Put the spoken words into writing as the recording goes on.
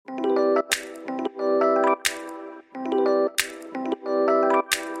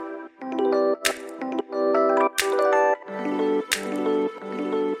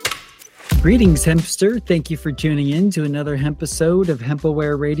Greetings, Hempster. Thank you for tuning in to another Hemp episode of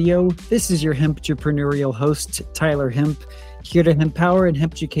HempAware Radio. This is your Hemp-entrepreneurial host, Tyler Hemp, here to empower and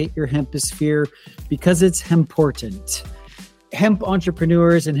educate your hemposphere because it's hemportant. Hemp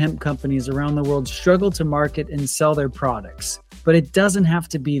entrepreneurs and hemp companies around the world struggle to market and sell their products, but it doesn't have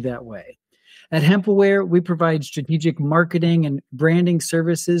to be that way. At HempAware, we provide strategic marketing and branding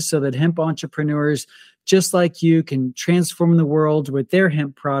services so that hemp entrepreneurs just like you can transform the world with their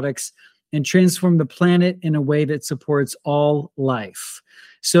hemp products and transform the planet in a way that supports all life.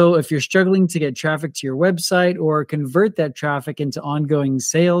 So if you're struggling to get traffic to your website or convert that traffic into ongoing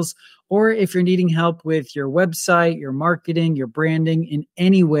sales, or if you're needing help with your website, your marketing, your branding in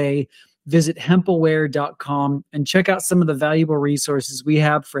any way, visit hempaware.com and check out some of the valuable resources we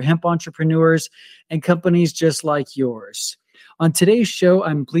have for hemp entrepreneurs and companies just like yours. On today's show,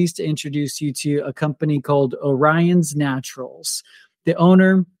 I'm pleased to introduce you to a company called Orion's Naturals. The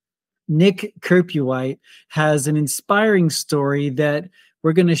owner, Nick Kerpuwite, has an inspiring story that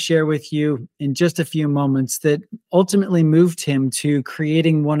we're going to share with you in just a few moments that ultimately moved him to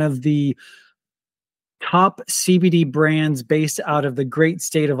creating one of the top CBD brands based out of the great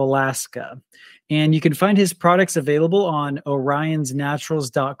state of Alaska. And you can find his products available on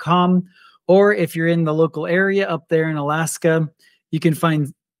orionsnaturals.com, or if you're in the local area up there in Alaska, you can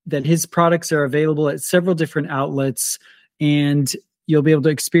find that his products are available at several different outlets, and you'll be able to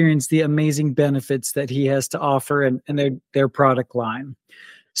experience the amazing benefits that he has to offer and their product line.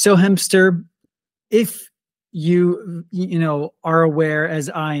 So, Hempster, if you are aware, as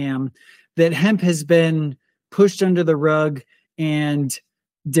I am, that hemp has been pushed under the rug and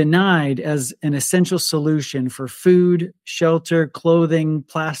denied as an essential solution for food, shelter, clothing,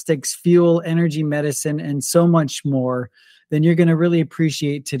 plastics, fuel, energy, medicine, and so much more, then you're going to really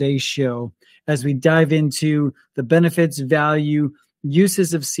appreciate today's show as we dive into the benefits, value,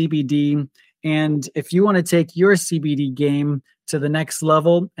 uses of CBD. And if you want to take your CBD game to the next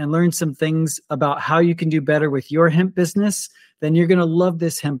level and learn some things about how you can do better with your hemp business, then you're going to love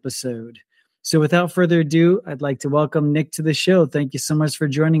this hemp episode. So without further ado, I'd like to welcome Nick to the show. Thank you so much for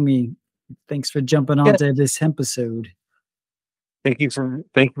joining me. Thanks for jumping onto this hemp episode. Thank you for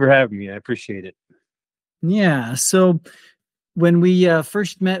having me. I appreciate it. Yeah. So when we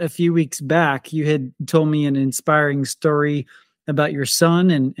first met a few weeks back, you had told me an inspiring story about your son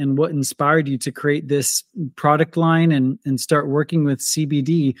and what inspired you to create this product line and start working with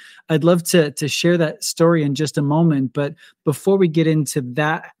CBD. I'd love to share that story in just a moment. But before we get into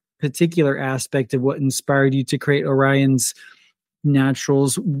that particular aspect of what inspired you to create Orion's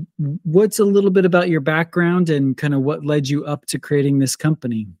Naturals, what's a little bit about your background and kind of what led you up to creating this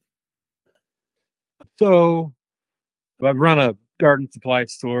company? So I've run a garden supply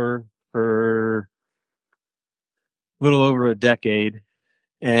store for a little over a decade,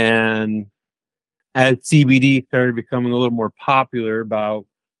 and as CBD started becoming a little more popular about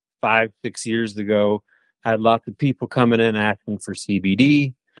 5-6 years ago, I had lots of people coming in asking for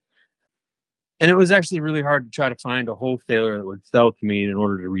CBD. And it was actually really hard to try to find a wholesaler that would sell to me in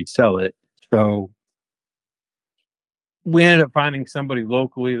order to resell it. So we ended up finding somebody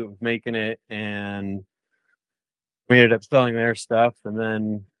locally that was making it, and we ended up selling their stuff. And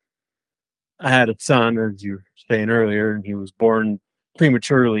then I had a son, as you were saying earlier, and he was born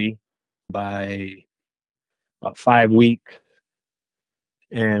prematurely by about 5 weeks.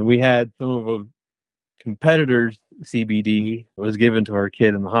 And we had some of a competitor's CBD that was given to our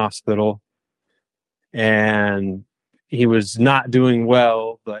kid in the hospital. And he was not doing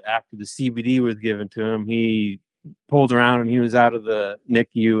well, but after the CBD was given to him, he pulled around and he was out of the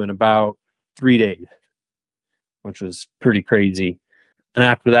NICU in about 3 days, which was pretty crazy. And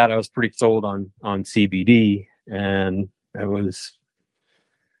after that, I was pretty sold on CBD. And it was,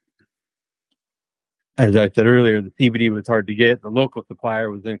 as I said earlier, the CBD was hard to get. The local supplier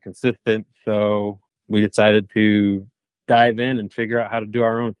was inconsistent. So we decided to dive in and figure out how to do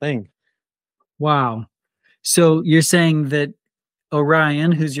our own thing. Wow. So you're saying that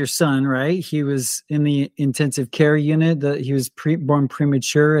Orion, who's your son, right? He was in the intensive care unit, that he was born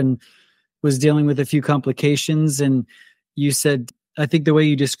premature and was dealing with a few complications. And you said, I think the way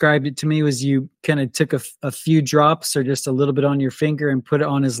you described it to me was you kind of took a few drops or just a little bit on your finger and put it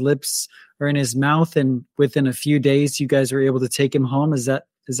on his lips or in his mouth. And within a few days, you guys were able to take him home. Is that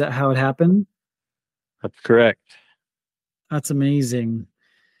how it happened? That's correct. That's amazing.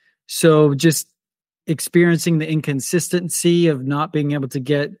 So just experiencing the inconsistency of not being able to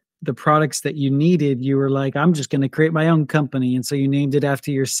get the products that you needed, you were like, I'm just going to create my own company. And so you named it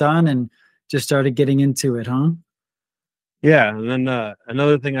after your son and just started getting into it, huh? Yeah, and then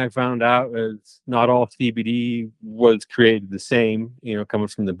another thing I found out is not all CBD was created the same. Coming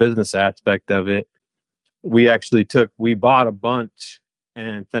from the business aspect of it, we bought a bunch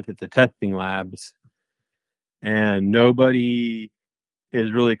and sent it to testing labs, and nobody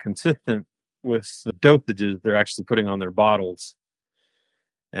is really consistent with the dosages they're actually putting on their bottles.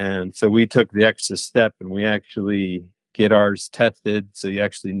 And so we took the extra step and we actually get ours tested so you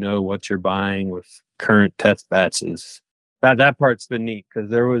actually know what you're buying with current test batches. That part's been neat because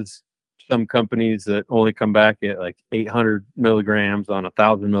there was some companies that only come back at like 800 milligrams on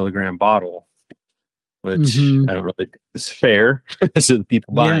 1,000 milligram bottle, which Mm-hmm. I don't really think is fair to the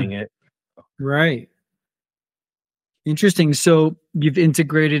people Yeah, buying it. right. Interesting. So you've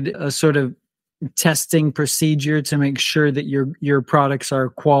integrated a sort of testing procedure to make sure that your products are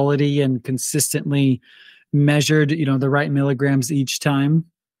quality and consistently measured, the right milligrams each time.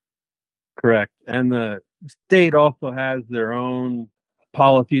 Correct. And the state also has their own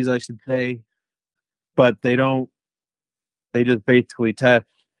policies, I should say, but they just basically test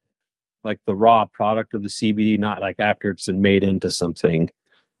like the raw product of the CBD, not like after it's been made into something.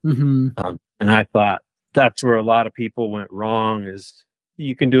 Mm-hmm. And I thought that's where a lot of people went wrong is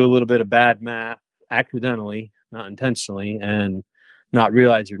you can do a little bit of bad math accidentally, not intentionally, and not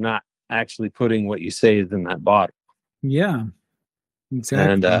realize you're not actually putting what you say is in that bottle. Yeah, And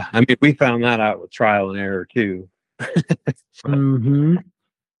exactly. I mean, we found that out with trial and error too. But Mm-hmm.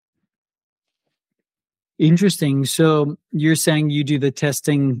 Interesting. So you're saying you do the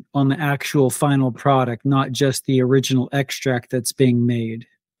testing on the actual final product, not just the original extract that's being made.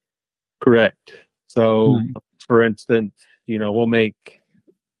 correct. So, Nice. for instance, we'll make,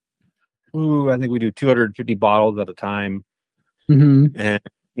 I think we do 250 bottles at a time. Mm-hmm. And,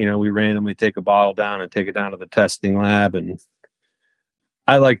 we randomly take a bottle down and take it down to the testing lab. And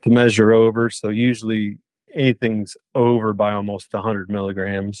I like to measure over. So, usually anything's over by almost 100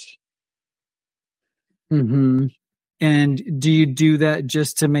 milligrams. Mm-hmm. And do you do that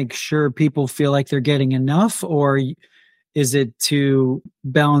just to make sure people feel like they're getting enough, or is it to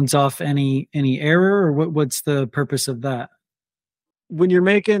balance off any error, or what's the purpose of that? When you're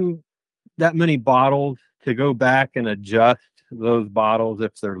making that many bottles, to go back and adjust those bottles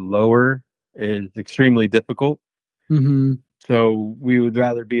if they're lower is extremely difficult. Mm-hmm. So we would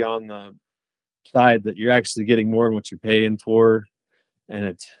rather be on the side that you're actually getting more than what you're paying for. And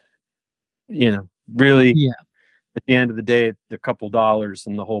it's, really Yeah. at the end of the day, it's a couple dollars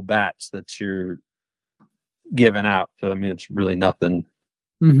in the whole batch that you're giving out. So, I mean, it's really nothing.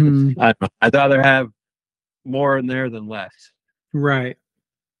 Mm-hmm. I don't know. I'd rather have more in there than less. Right.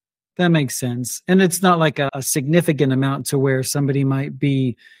 That makes sense. And it's not like a significant amount to where somebody might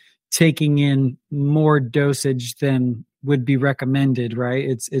be taking in more dosage than would be recommended, right?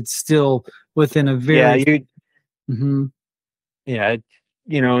 It's still within a Yeah, very. Mhm. yeah,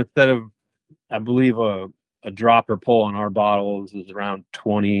 instead of, I believe a dropper pull on our bottles is around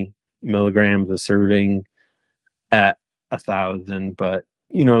 20 milligrams a serving at 1,000, but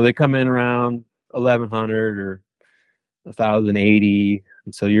they come in around 1,100 or 1,080,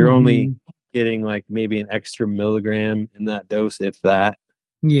 and so you're only Mhm. getting like maybe an extra milligram in that dose, if that.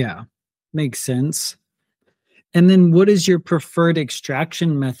 Yeah. Makes sense. And then what is your preferred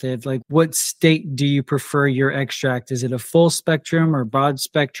extraction method? Like what state do you prefer your extract? Is it a full spectrum or broad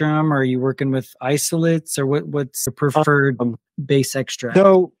spectrum? Or are you working with isolates or what's the preferred Um, base extract?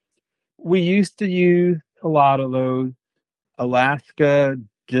 so we used to use a lot of those. Alaska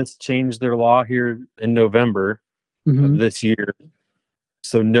just changed their law here in November of Hmm. this year.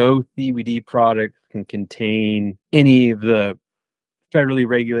 So no CBD product can contain any of the federally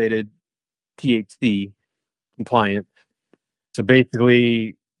regulated THC compliant. So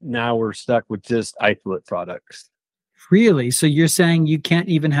basically, now we're stuck with just isolate products. Really? So you're saying you can't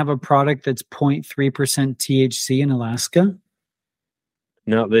even have a product that's 0.3% THC in Alaska?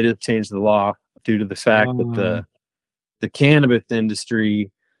 No, they just changed the law due to the fact that Wow. the cannabis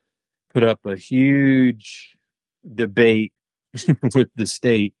industry put up a huge debate with the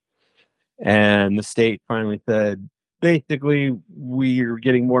state, and the state finally said, basically, we're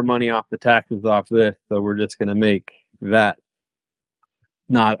getting more money off the taxes off this, so we're just going to make that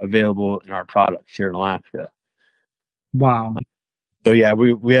not available in our products here in Alaska. Wow. So yeah,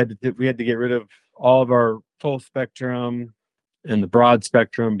 we had to get rid of all of our full spectrum and the broad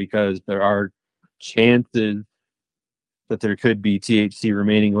spectrum because there are chances that there could be THC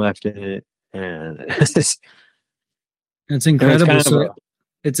remaining left in it, and That's it was incredible. kind of So a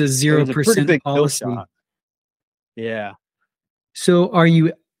it's a it was a pretty 0% big kill policy. shot. Yeah. So are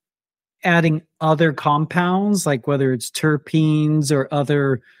you adding other compounds, like whether it's terpenes or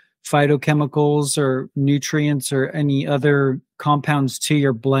other phytochemicals or nutrients or any other compounds to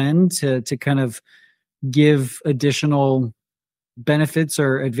your blend to kind of give additional benefits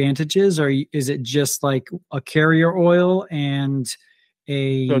or advantages, or is it just like a carrier oil and So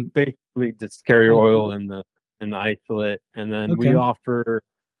a it's basically just carrier oil in the isolate, and then okay. we offer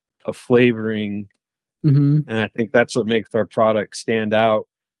a flavoring, Mm-hmm. and I think that's what makes our product stand out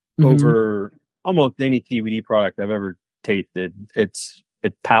Mm-hmm. over almost any CBD product I've ever tasted. It's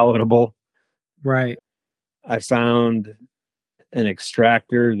palatable. Right. I found an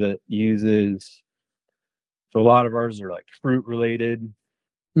extractor that uses, so a lot of ours are like fruit related,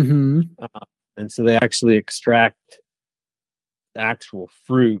 Mm-hmm. and so they actually extract the actual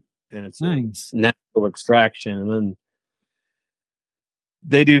fruit, and it's a Nice. natural extraction, and then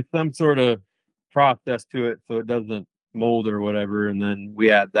they do some sort of process to it so it doesn't mold or whatever, and then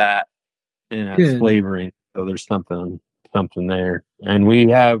we add that in as Good. flavoring. So there's something there, and we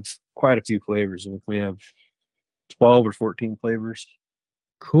have quite a few flavors. We have 12 or 14 flavors.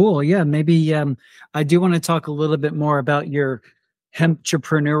 Cool. Yeah. Maybe I do want to talk a little bit more about your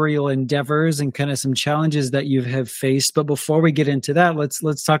entrepreneurial endeavors and kind of some challenges that you have faced. But before we get into that,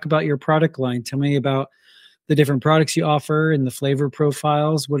 let's talk about your product line. Tell me about the different products you offer and the flavor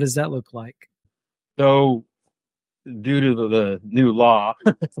profiles. What does that look like? So due to the new law,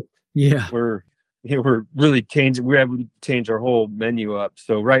 Yeah. we're we're really changing. We're able to change our whole menu up.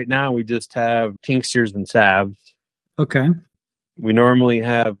 So right now we just have tinctures and salves. Okay. We normally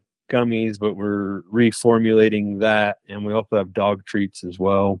have gummies, but we're reformulating that, and we also have dog treats as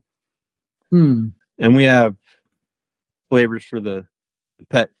well. Hmm. And we have flavors for the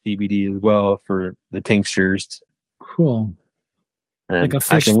pet CBD as well for the tinctures. Cool. Like And a I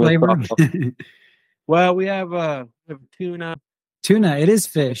fish can list flavor? off. Well, we have tuna, Tuna. It is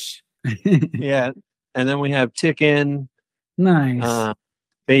fish. yeah, and then we have chicken, Nice.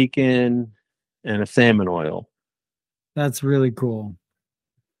 bacon, and a salmon oil. That's really cool.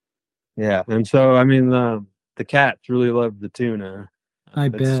 Yeah, and so I mean the cats really love the tuna. I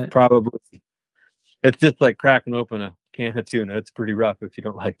It's bet. probably it's just like cracking open a can of tuna. It's pretty rough if you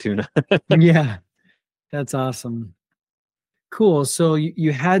don't like tuna. Yeah. That's awesome. Cool. So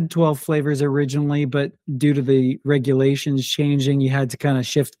you had 12 flavors originally, but due to the regulations changing, you had to kind of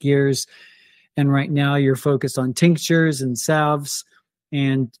shift gears. And right now you're focused on tinctures and salves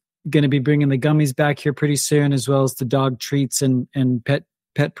and going to be bringing the gummies back here pretty soon, as well as the dog treats and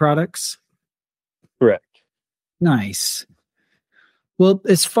pet products. Correct. Nice. Well,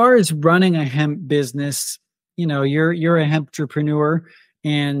 as far as running a hemp business, you're a hemp entrepreneur,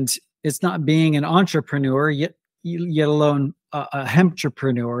 and it's not being an entrepreneur yet alone a hemp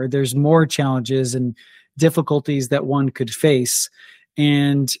entrepreneur. There's more challenges and difficulties that one could face,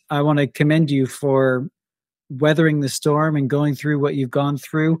 and I want to commend you for weathering the storm and going through what you've gone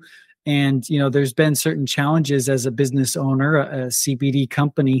through. And there's been certain challenges as a business owner, a CBD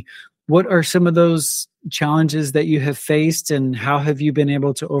company. What are some of those challenges that you have faced, and how have you been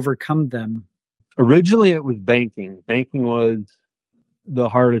able to overcome them? Originally, it was banking. Banking was the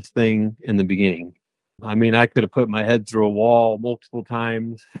hardest thing in the beginning. I mean, I could have put my head through a wall multiple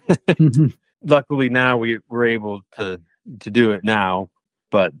times. Luckily, now we're able to do it now.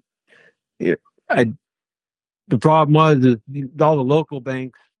 But I the problem was is all the local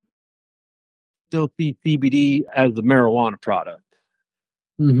banks still see CBD as a marijuana product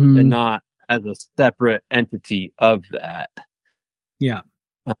and Mm-hmm. not as a separate entity of that. Yeah.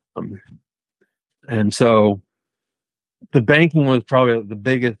 Um, and so the banking was probably the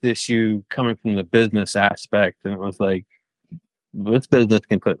biggest issue coming from the business aspect. And it was like, this business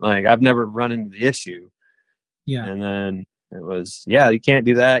can put, like, I've never run into the issue. Yeah. And then it was, yeah, you can't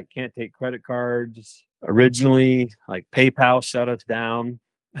do that. You can't take credit cards. Originally, like PayPal shut us down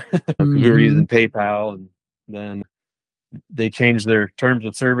because we were Mm-hmm. using PayPal. And then they changed their terms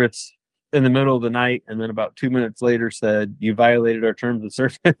of service in the middle of the night. And then about 2 minutes later said, you violated our terms of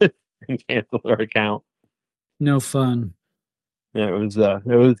service and canceled our account. No fun. Yeah,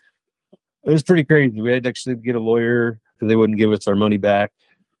 it was pretty crazy. We had to actually get a lawyer because they wouldn't give us our money back.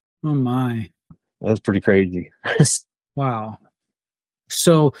 Oh my. That was pretty crazy. Wow.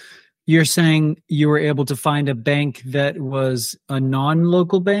 So you're saying you were able to find a bank that was a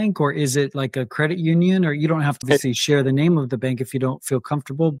non-local bank, or is it like a credit union? Or you don't have to obviously share the name of the bank if you don't feel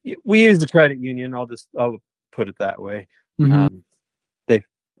comfortable. We use the credit union. I'll put it that way. Mm-hmm. They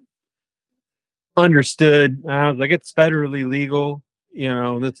understood. I was like, it's federally legal.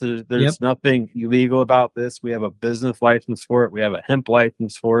 There's Yep. nothing illegal about this. We have a business license for it. We have a hemp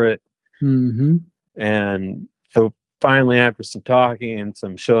license for it. Mm-hmm. And so finally, after some talking and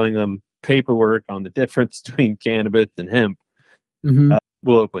some showing them paperwork on the difference between cannabis and hemp, Mm-hmm.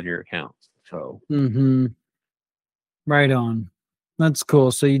 we'll open your account. So Right on. That's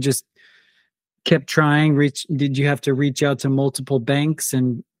cool. So you just kept trying. Did you have to reach out to multiple banks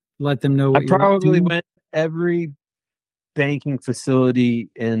and let them know I what you're up probably to? went every banking facility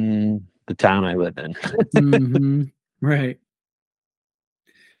in the town I live in. Right.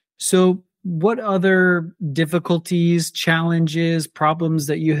 So, what other difficulties, challenges, problems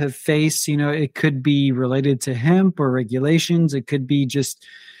that you have faced? It could be related to hemp or regulations. It could be just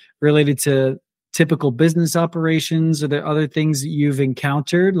related to typical business operations. Are there other things that you've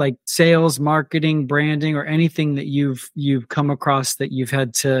encountered, like sales, marketing, branding, or anything that you've come across that you've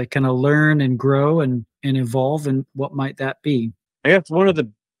had to kind of learn and grow and evolve? And what might that be? I guess one of the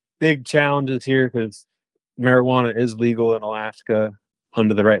big challenges here, because marijuana is legal in Alaska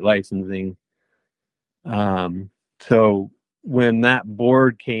under the right licensing. So when that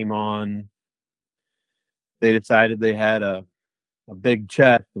board came on, they decided they had a big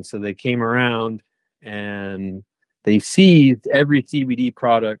check, and so they came around and they seized every CBD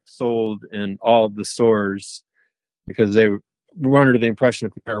product sold in all of the stores because they were under the impression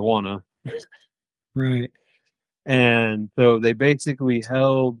of marijuana. Right. And so they basically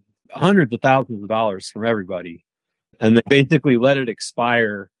held hundreds of thousands of dollars from everybody, and they basically let it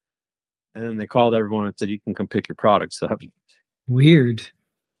expire. And then they called everyone and said, "You can come pick your products up." Weird.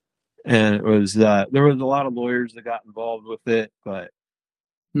 And it was there was a lot of lawyers that got involved with it, but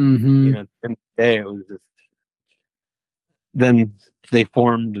Mm-hmm. at the end of the day, it was just then they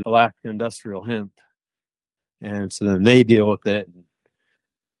formed Alaska Industrial Hemp, and so then they deal with it.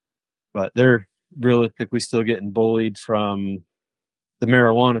 But they're realistically still getting bullied from the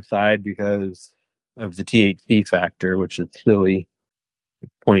marijuana side because of the THC factor, which is silly.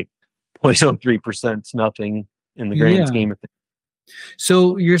 0.03% is nothing in the grand Yeah. scheme of things.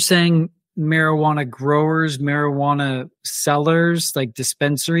 So you're saying marijuana growers, marijuana sellers, like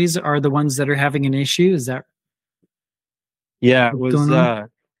dispensaries, are the ones that are having an issue? Is that Yeah, what's going on?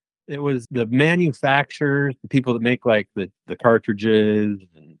 it was the manufacturers, the people that make like the cartridges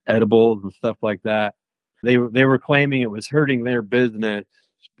and edibles and stuff like that. They were claiming it was hurting their business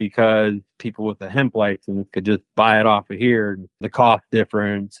because people with a hemp license could just buy it off of here, and the cost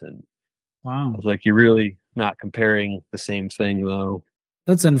difference. And I Wow. was like, you're really not comparing the same thing, though.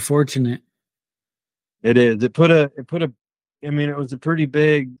 That's unfortunate. It is. I mean, it was a pretty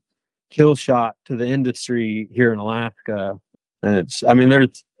big kill shot to the industry here in Alaska. And I mean,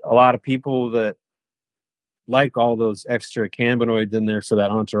 there's a lot of people that like all those extra cannabinoids in there for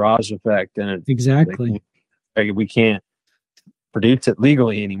that entourage effect. And it's Exactly. like we can't produce it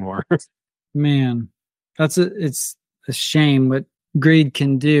legally anymore. Man, it's a shame what greed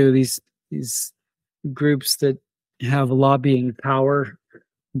can do. These groups that have lobbying power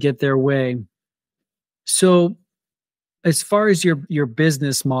get their way. So as far as your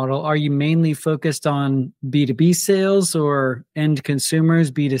business model, are you mainly focused on B2B sales or end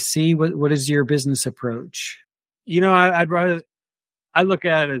consumers, B2C? What is your business approach? I'd rather, I look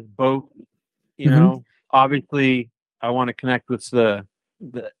at it as both. Hmm. Obviously, I want to connect with the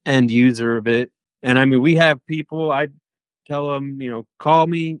end user of it. And I mean, we have people, I tell them, call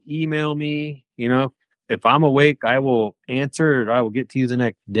me, email me, if I'm awake, I will answer it. I will get to you the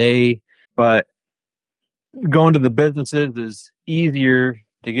next day. But going to the businesses is easier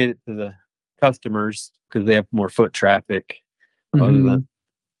to get it to the customers because they have more foot traffic other than Hmm.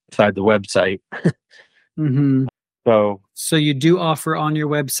 inside the website. Hmm. So So you do offer on your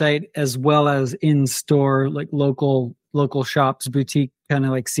website as well as in store, like local shops, boutique kind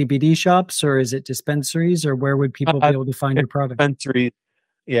of like CBD shops, or is it dispensaries, or where would people be able to find your it's product? dispensaries,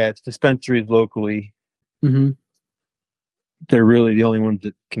 yeah, it's dispensaries locally. Hmm. They're really the only ones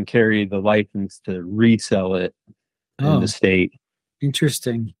that can carry the license to resell it in the Oh, state.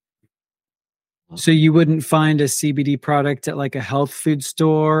 interesting. So you wouldn't find a CBD product at like a health food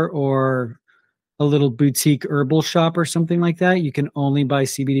store or a little boutique herbal shop or something like that. You can only buy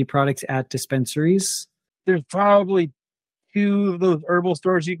CBD products at dispensaries. There's probably two of those herbal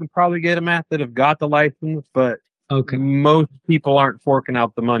stores you can probably get them at that have got the license, but Okay. most people aren't forking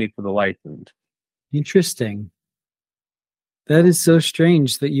out the money for the license. Interesting. That is so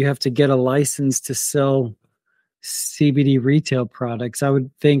strange that you have to get a license to sell CBD retail products. I would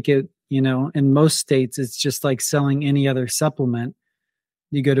think in most states, it's just like selling any other supplement.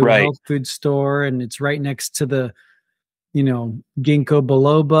 You go to a Right. health food store and it's right next to the ginkgo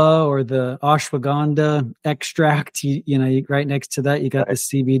biloba or the ashwagandha extract. Right next to that, you got the Right.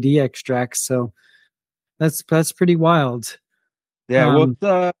 CBD extract. So that's pretty wild. Yeah. Well,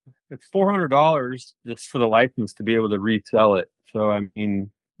 Um, it's $400 just for the license to be able to resell it. So I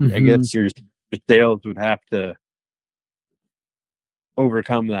mean, I mhm. guess your sales would have to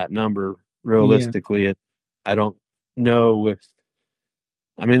overcome that number Yeah. realistically. I don't know if,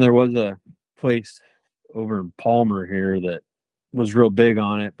 I mean, there was a place over in Palmer here that was real big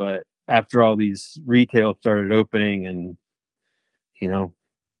on it, but after all these retail started opening and, you know,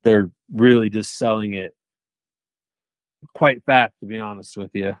 they're really just selling it quite fast, to be honest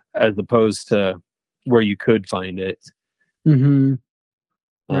with you, as opposed to where you could find it. Mm-hmm.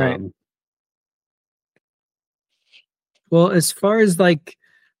 Right. Um, Well, as far as like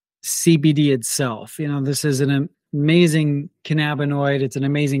CBD itself, this is an amazing cannabinoid. It's an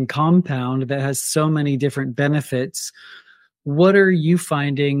amazing compound that has so many different benefits. What are you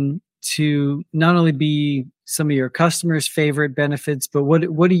finding to not only be some of your customers' favorite benefits, but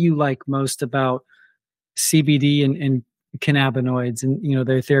what do you like most about CBD and cannabinoids and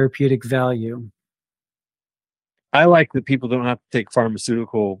their therapeutic value? I like that people don't have to take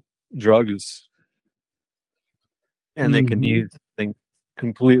pharmaceutical drugs and they can Hmm. use something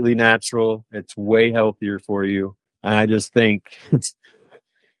completely natural. It's way healthier for you. And I just think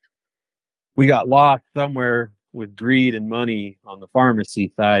we got lost somewhere with greed and money on the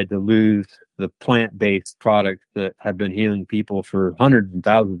pharmacy side to lose the plant-based products that have been healing people for hundreds and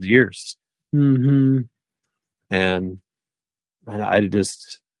thousands of years. Hmm. And I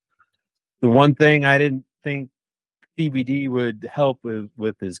just, the one thing I didn't think CBD would help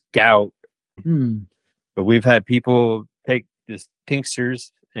with is gout. Hmm. But we've had people take just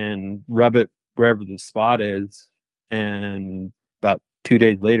tinctures and rub it wherever the spot is, and about 2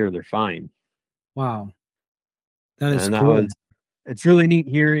 days later they're fine. Wow, that is And cool. it's really neat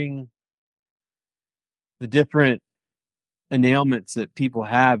hearing the different ailments that people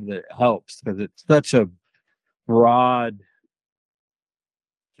have that helps, because it's such a broad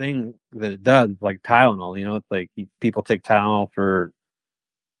thing that it does. Like Tylenol, it's like people take Tylenol for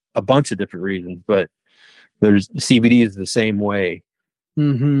a bunch of different reasons, but there's CBD is the same way.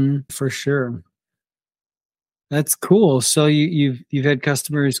 For sure. That's cool. So you've had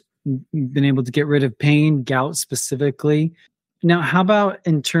customers been able to get rid of pain, gout specifically. Now, how about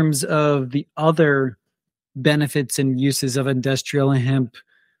in terms of the other benefits and uses of industrial hemp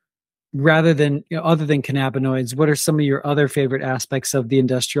rather than other than cannabinoids? What are some of your other favorite aspects of the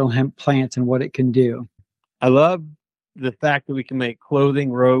industrial hemp plant and what it can do? I love the fact that we can make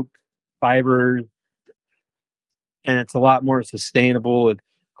clothing, rope, fibers, and it's a lot more sustainable. It's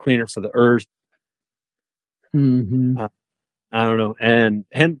cleaner for the earth. Hmm. Uh, I don't know. And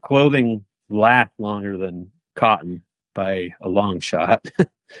hemp clothing lasts longer than cotton by a long shot.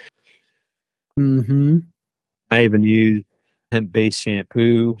 Hmm. I even use hemp based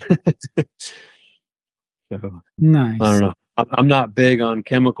shampoo. So I don't Nice. know. I'm not big on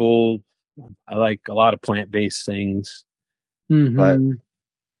chemicals. I like a lot of plant based things, but Hmm.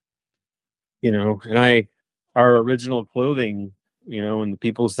 and our original clothing, when the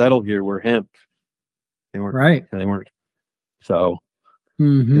people settled here were hemp. They weren't, Right. they weren't. So,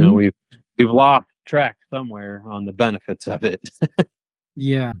 Hmm. we've lost track somewhere on the benefits of it.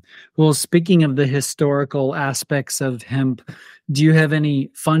 Yeah. Well, speaking of the historical aspects of hemp, do you have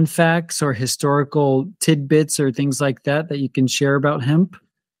any fun facts or historical tidbits or things like that that you can share about hemp?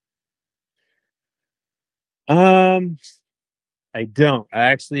 um, I don't. I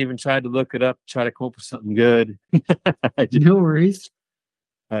actually even tried to look it up, try to come up with something good. I just, No worries.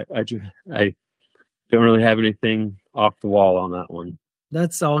 I don't really have anything off the wall on that one.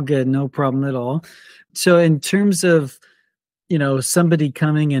 That's all good. No problem at all. So, in terms of, somebody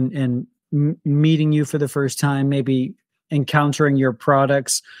coming and meeting you for the first time, maybe encountering your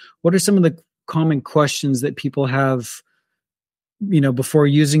products, what are some of the common questions that people have, before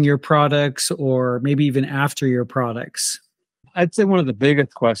using your products or maybe even after your products? I'd say one of the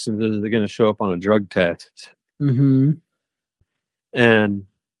biggest questions is, they're going to show up on a drug test. Mm-hmm. And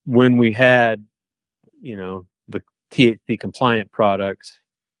when we had, the THC compliant products,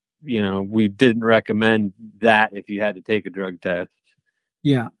 we didn't recommend that if you had to take a drug test.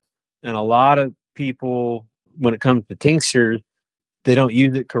 Yeah. And a lot of people, when it comes to tinctures, they don't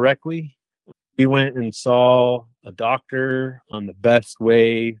use it correctly. We went and saw a doctor on the best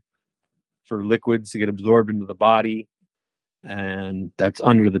way for liquids to get absorbed into the body, and that's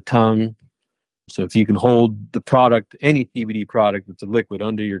under the tongue. So if you can hold the product, any CBD product that's a liquid,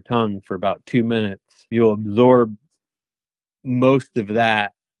 under your tongue for about 2 minutes, you'll absorb most of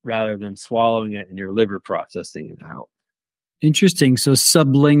that rather than swallowing it and your liver processing it out. Interesting. So,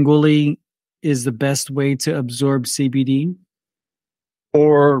 sublingually is the best way to absorb CBD.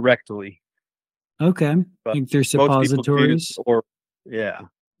 Or rectally. Okay. But Think they're most people do, suppositories. or yeah.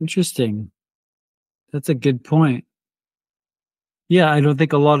 Interesting. That's a good point. Yeah, I don't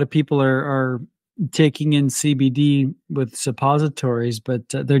think a lot of people are taking in CBD with suppositories, but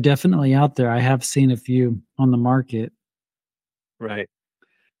they're definitely out there. I have seen a few on the market. Right.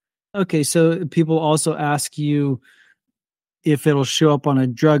 Okay, so people also ask you if it'll show up on a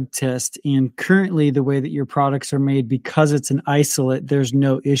drug test. And currently, the way that your products are made, because it's an isolate, there's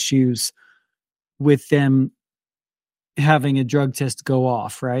no issues with them having a drug test go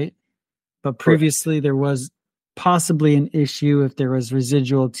off, right? But previously, there was possibly an issue if there was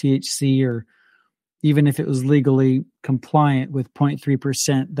residual THC, or even if it was legally compliant with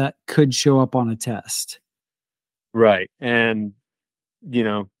 0.3%, that could show up on a test. Right. And,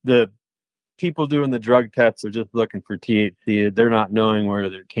 the people doing the drug tests are just looking for THC. They're not knowing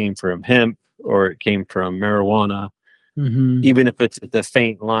whether it came from hemp or it came from marijuana. Mm-hmm. Even if it's the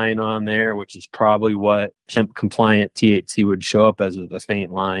faint line on there, which is probably what hemp compliant THC would show up as, a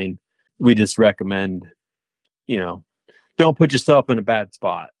faint line. We just recommend, don't put yourself in a bad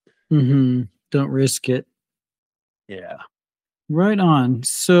spot. Mm-hmm. Don't risk it. Yeah. Right on.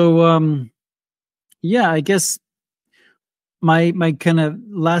 So, I guess my kind of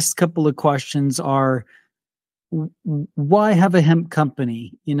last couple of questions are, why have a hemp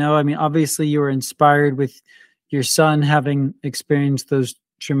company? Obviously you were inspired with your son having experienced those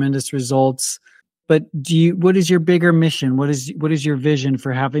tremendous results, but what is your bigger mission? What is your vision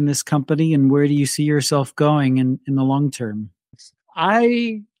for having this company, and where do you see yourself going in the long term?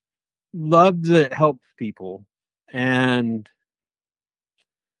 I love to help people, and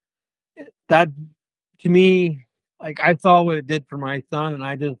that, to me, like, I saw what it did for my son, and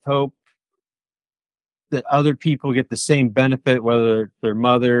I just hope that other people get the same benefit, whether their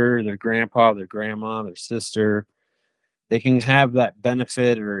mother, their grandpa, their grandma, their sister. They can have that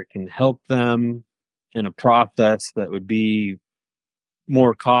benefit, or it can help them in a process that would be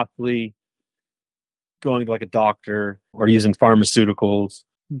more costly, going to like a doctor or using pharmaceuticals.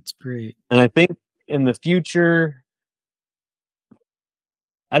 That's great. And I think in the future,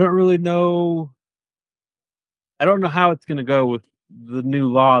 I don't know how it's going to go with the new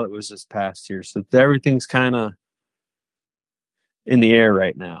law that was just passed here. So everything's kind of in the air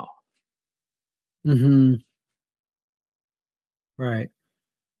right now. Mm-hmm. Right.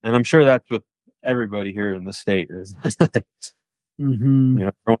 And I'm sure that's what everybody here in the state is. Mm-hmm.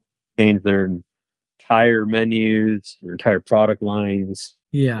 Change their entire menus, their entire product lines.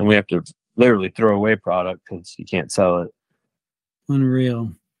 Yeah. And we have to literally throw away product because you can't sell it.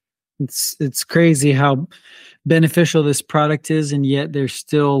 Unreal. It's crazy how beneficial this product is, and yet they're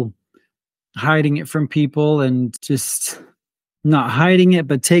still hiding it from people, and just not hiding it,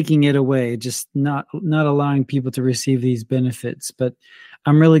 but taking it away, just not allowing people to receive these benefits. But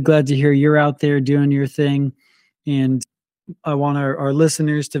I'm really glad to hear you're out there doing your thing. And I want our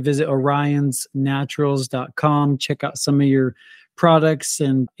listeners to visit orionsnaturals.com, check out some of your products.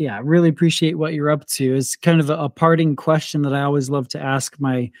 And I really appreciate what you're up to. It's kind of a parting question that I always love to ask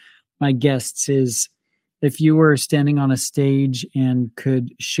my guests is, if you were standing on a stage and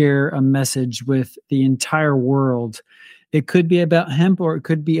could share a message with the entire world, it could be about hemp or it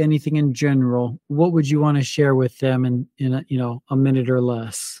could be anything in general, what would you want to share with them in a minute or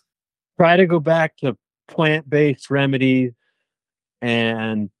less? Try to go back to plant-based remedies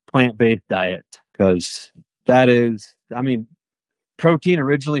and plant-based diet, because that is, protein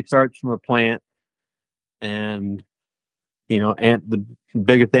originally starts from a plant, and the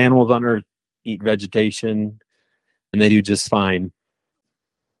biggest animals on earth eat vegetation, and they do just fine.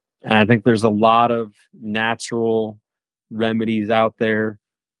 And I think there's a lot of natural remedies out there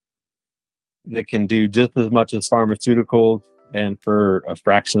that can do just as much as pharmaceuticals, and for a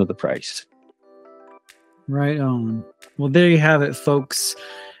fraction of the price. Right on. Well, there you have it, folks.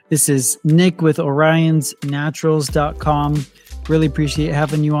 This is Nick with orionsnaturals.com. Really appreciate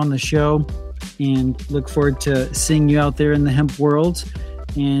having you on the show, and look forward to seeing you out there in the hemp world.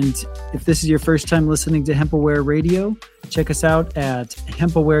 And if this is your first time listening to HempAware Radio, check us out at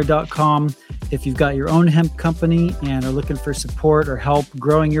hempaware.com. If you've got your own hemp company and are looking for support or help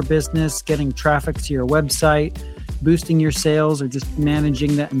growing your business, getting traffic to your website, boosting your sales, or just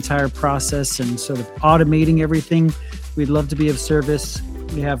managing that entire process and sort of automating everything, we'd love to be of service.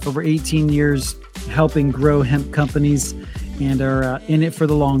 We have over 18 years helping grow hemp companies and are in it for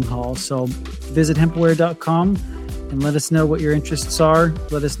the long haul. So visit hempaware.com and let us know what your interests are.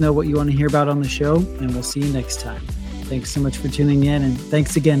 Let us know what you want to hear about on the show, and we'll see you next time. Thanks so much for tuning in, and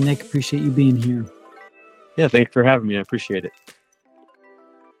thanks again, Nick. Appreciate you being here. Yeah, thanks for having me. I appreciate it.